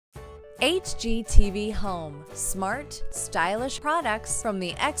HGTV Home. Smart, stylish products from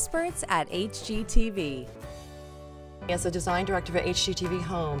the experts at HGTV. As a design director for HGTV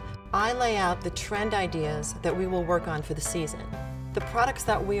Home, I lay out the trend ideas that we will work on for the season. The products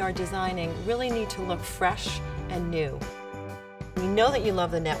that we are designing really need to look fresh and new. We know that you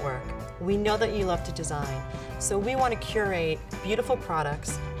love the network. We know that you love to design. So we want to curate beautiful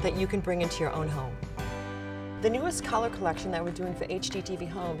products that you can bring into your own home. The newest color collection that we're doing for HGTV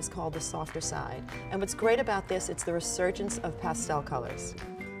Home is called the Softer Side. And what's great about this, it's the resurgence of pastel colors.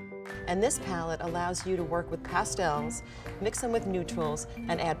 And this palette allows you to work with pastels, mix them with neutrals,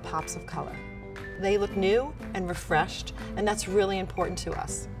 and add pops of color. They look new and refreshed, and that's really important to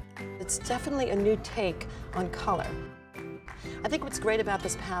us. It's definitely a new take on color. I think what's great about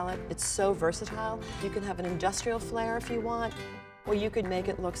this palette, it's so versatile. You can have an industrial flair if you want, or you could make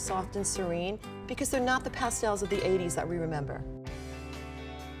it look soft and serene, because they're not the pastels of the 80s that we remember.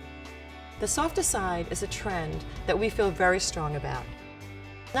 The Softer Side is a trend that we feel very strong about.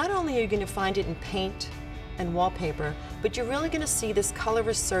 Not only are you going to find it in paint and wallpaper, but you're really going to see this color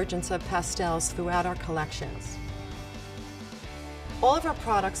resurgence of pastels throughout our collections. All of our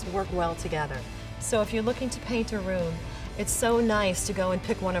products work well together. So if you're looking to paint a room, it's so nice to go and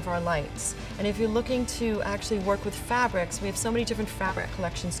pick one of our lights. And if you're looking to actually work with fabrics, we have so many different fabric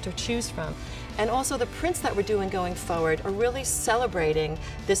collections to choose from. And also the prints that we're doing going forward are really celebrating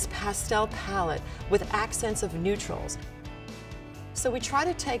this pastel palette with accents of neutrals. So we try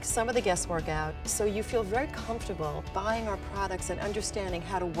to take some of the guesswork out so you feel very comfortable buying our products and understanding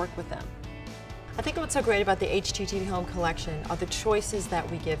how to work with them. I think what's so great about the HGTV Home collection are the choices that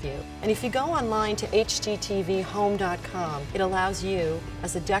we give you. And if you go online to hgtvhome.com, it allows you,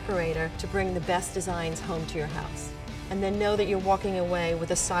 as a decorator, to bring the best designs home to your house. And then know that you're walking away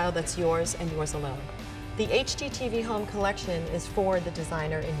with a style that's yours and yours alone. The HGTV Home collection is for the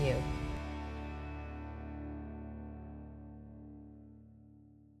designer in you.